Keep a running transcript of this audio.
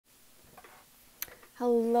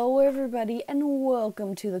Hello everybody and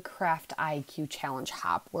welcome to the CraftiQ Challenge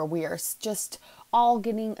Hop, where we are just all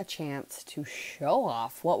getting a chance to show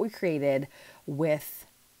off what we created with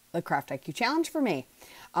the CraftiQ Challenge for me.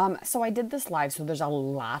 So I did this live, so there's a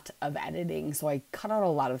lot of editing, so I cut out a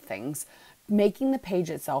lot of things. Making the page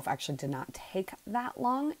itself actually did not take that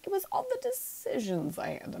long. It was all the decisions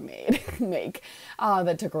I had to make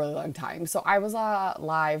that took a really long time. So I was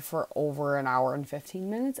live for over an hour and 15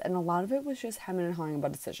 minutes, and a lot of it was just hemming and hawing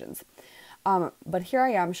about decisions. But here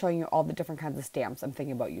I am showing you all the different kinds of stamps I'm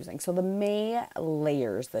thinking about using. So the May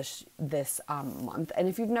layers this month. And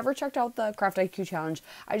if you've never checked out the CraftiQ Challenge,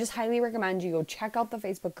 I just highly recommend you go check out the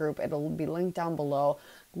Facebook group. It'll be linked down below.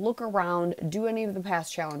 Look around, do any of the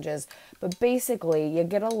past challenges. But basically, you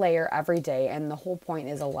get a layer every day. And the whole point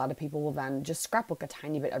is a lot of people will then just scrapbook a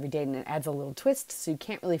tiny bit every day. And it adds a little twist so you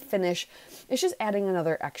can't really finish. It's just adding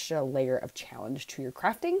another extra layer of challenge to your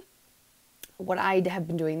crafting. What I have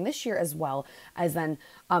been doing this year as well as then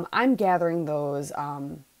I'm gathering those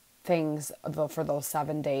things for those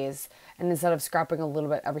 7 days, and instead of scrapping a little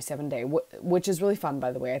bit every 7 day, which is really fun,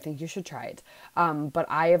 by the way, I think you should try it. But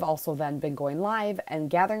I have also then been going live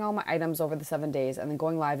and gathering all my items over the 7 days, and then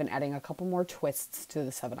going live and adding a couple more twists to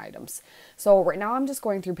the 7 items. So right now I'm just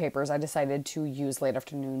going through papers. I decided to use Late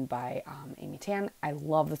Afternoon by Amy Tan. I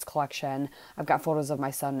love this collection. I've got photos of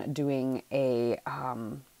my son doing a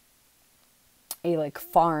like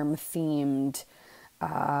farm themed,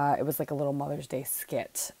 it was like a little Mother's Day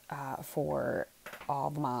skit for all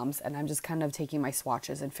the moms, and I'm just kind of taking my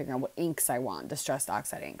swatches and figuring out what inks I want, distressed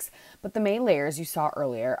oxide inks. But the main layers you saw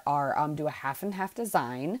earlier are do a half and half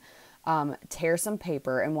design, tear some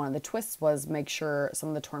paper, and one of the twists was make sure some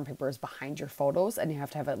of the torn paper is behind your photos, and you have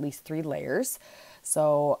to have at least 3 layers.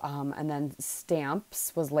 So, and then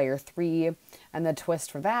stamps was layer 3, and the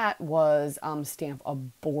twist for that was stamp a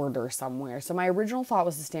border somewhere. So my original thought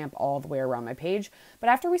was to stamp all the way around my page, but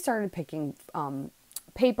after we started picking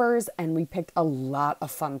papers and we picked a lot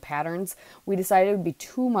of fun patterns, we decided it would be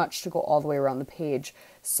too much to go all the way around the page.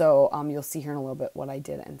 So you'll see here in a little bit what I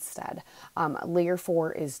did instead. Layer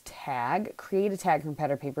 4 is tag. Create a tag from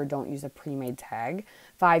pattern paper. Don't use a pre-made tag.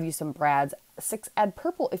 5, use some brads. 6, add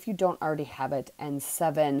purple if you don't already have it. And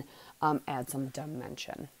 7, add some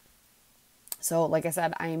dimension. So like I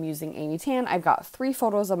said, I am using Amy Tan. I've got 3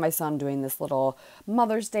 photos of my son doing this little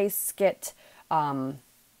Mother's Day skit.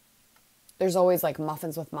 There's always like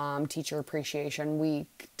Muffins with Mom, Teacher Appreciation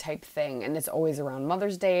Week type thing, and it's always around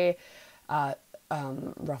Mother's Day.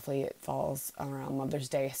 Roughly it falls around Mother's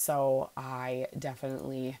Day, so I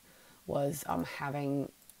definitely was I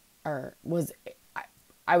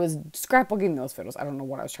was scrapbooking those photos. I don't know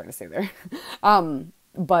what I was trying to say there.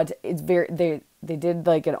 But it's they did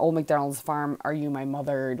like an Old MacDonald's Farm, Are You My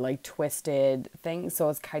Mother, like twisted thing. So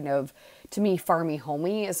it's kind of, to me, farmy,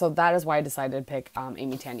 homey. So that is why I decided to pick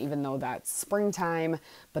Amy Tan, even though that's springtime,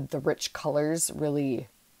 but the rich colors really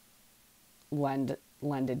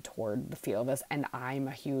lended toward the feel of this. And I'm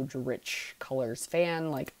a huge rich colors fan.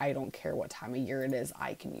 Like, I don't care what time of year it is,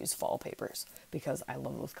 I can use fall papers because I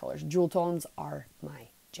love those colors. Jewel tones are my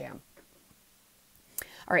jam.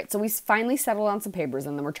 All right, so we finally settled on some papers,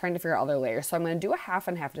 and then we're trying to figure out other layers. So I'm going to do a half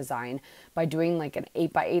and half design by doing like an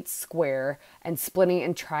 8x8 square and splitting it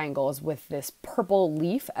in triangles with this purple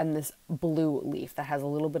leaf and this blue leaf that has a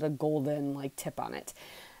little bit of golden like tip on it.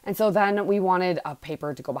 And so then we wanted a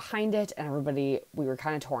paper to go behind it, and we were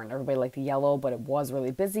kind of torn. Everybody liked the yellow, but it was really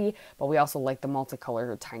busy, but we also liked the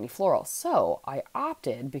multicolored tiny floral. So I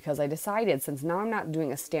opted, because I decided, since now I'm not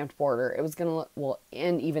doing a stamped border, it was going to look, well,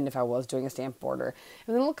 and even if I was doing a stamped border, it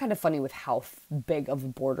was going to look kind of funny with how big of a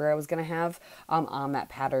border I was going to have on that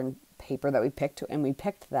pattern paper that we picked. And we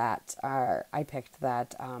picked that, I picked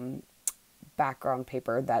that background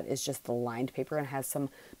paper that is just the lined paper and has some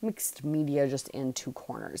mixed media just in 2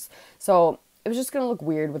 corners. So it was just going to look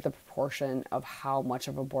weird with the proportion of how much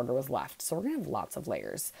of a border was left. So we're going to have lots of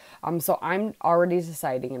layers. So I'm already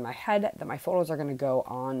deciding in my head that my photos are going to go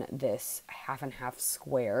on this half and half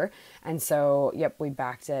square. And so, yep, we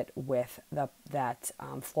backed it with that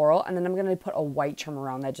floral. And then I'm going to put a white trim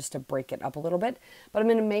around that just to break it up a little bit. But I'm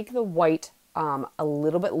going to make the white a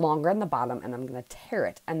little bit longer on the bottom, and I'm going to tear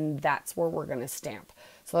it, and that's where we're going to stamp.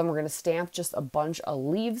 So then we're going to stamp just a bunch of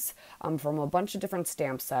leaves from a bunch of different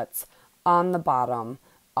stamp sets on the bottom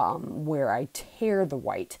where I tear the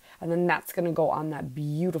white, and then that's going to go on that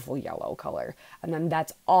beautiful yellow color, and then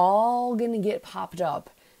that's all going to get popped up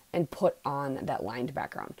and put on that lined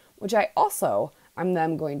background, which I'm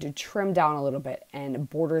then going to trim down a little bit and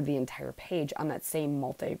border the entire page on that same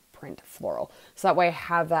multi-print floral. So that way I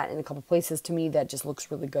have that in a couple places. To me, that just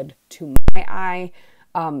looks really good to my eye.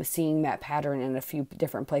 seeing that pattern in a few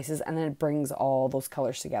different places, and then it brings all those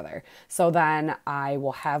colors together. So then I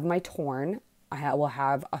will have my torn. I will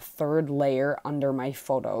have a third layer under my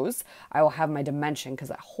photos. I will have my dimension because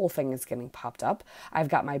that whole thing is getting popped up. I've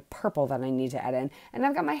got my purple that I need to add in, and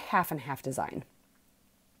I've got my half and half design.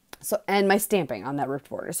 So, and my stamping on that ripped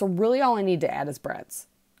border. So really all I need to add is brads,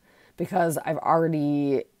 because I've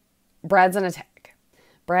already, brads and a tag.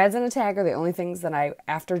 Brads and a tag are the only things that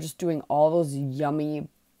after just doing all those yummy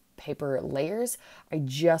paper layers, I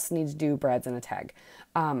just need to do brads and a tag.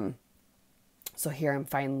 So here I'm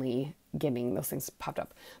finally getting those things popped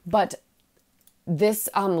up. But this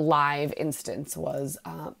live instance was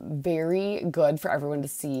very good for everyone to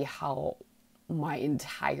see how my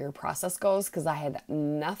entire process goes, because I had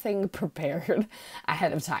nothing prepared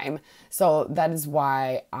ahead of time. So that is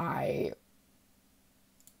why I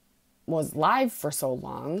was live for so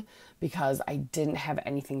long, because I didn't have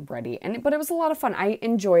anything ready. But it was a lot of fun. I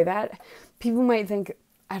enjoy that. People might think,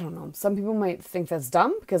 I don't know, some people might think that's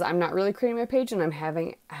dumb because I'm not really creating my page and I'm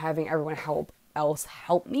having everyone else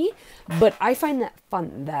help me. But I find that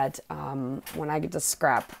fun, that when I get to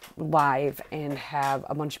scrap live and have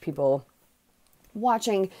a bunch of people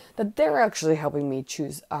watching, that they're actually helping me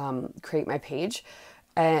create my page.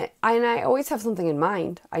 And I always have something in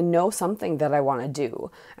mind. I know something that I want to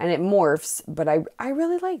do, and it morphs, but I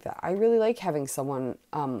really like that. I really like having someone,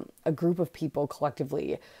 a group of people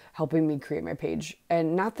collectively helping me create my page.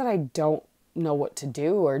 And not that I don't know what to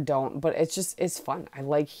do or don't, but it's fun. I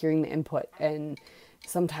like hearing the input, and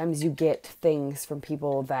sometimes you get things from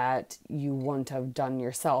people that you wouldn't have done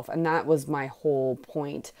yourself. And that was my whole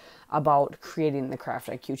point about creating the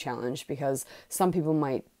CraftiQ challenge, because some people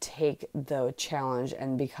might take the challenge,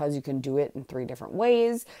 and because you can do it in 3 different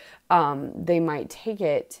ways, they might take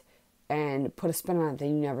it and put a spin on it that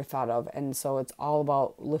you never thought of. And so it's all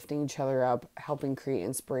about lifting each other up, helping create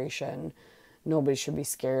inspiration. Nobody should be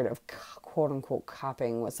scared of quote unquote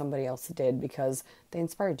copying what somebody else did because they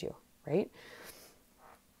inspired you, right?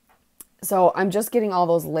 So I'm just getting all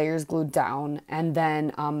those layers glued down, and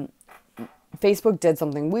then Facebook did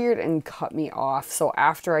something weird and cut me off. So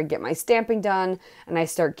after I get my stamping done and I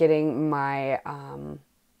start getting my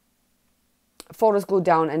photos glued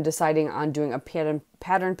down and deciding on doing a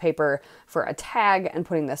pattern paper for a tag and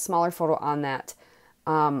putting the smaller photo on that,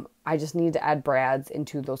 I just need to add brads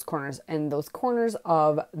into those corners, and those corners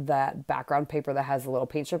of that background paper that has a little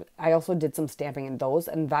paint strip, I also did some stamping in those,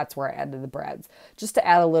 and that's where I added the brads, just to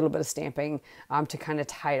add a little bit of stamping to kind of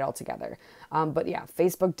tie it all together. But yeah,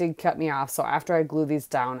 Facebook did cut me off, so after I glue these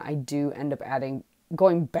down, I do end up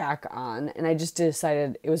going back on, and I just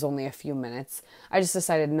decided, it was only a few minutes, I just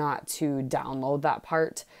decided not to download that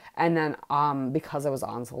part. And then because I was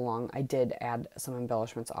on so long, I did add some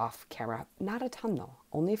embellishments off camera. Not a ton though,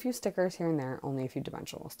 only a few stickers here and there, only a few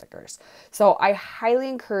dimensional stickers. So I highly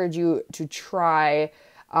encourage you to try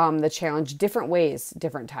the challenge different ways,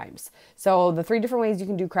 different times. So the 3 different ways you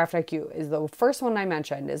can do CraftiQ is, the first one I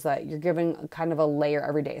mentioned is that you're giving kind of a layer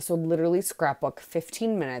every day. So literally scrapbook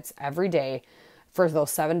 15 minutes every day for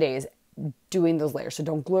those 7 days doing those layers. So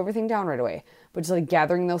don't glue everything down right away, but just like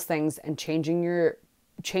gathering those things and changing your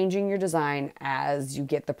design as you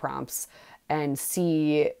get the prompts, and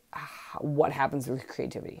see what happens with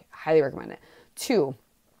creativity. Highly recommend it. 2,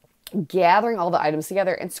 gathering all the items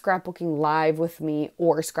together and scrapbooking live with me,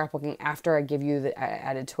 or scrapbooking after I give you the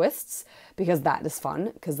added twists, because that is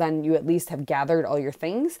fun, because then you at least have gathered all your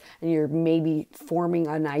things and you're maybe forming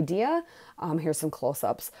an idea. Here's some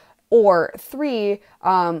close-ups. Or 3,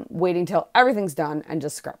 waiting till everything's done and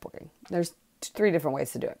just scrapbooking. There's 3 different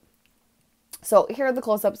ways to do it. So here are the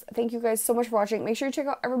close-ups. Thank you guys so much for watching. Make sure you check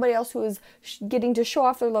out everybody else who is getting to show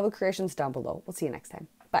off their love of creations down below. We'll see you next time.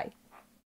 Bye.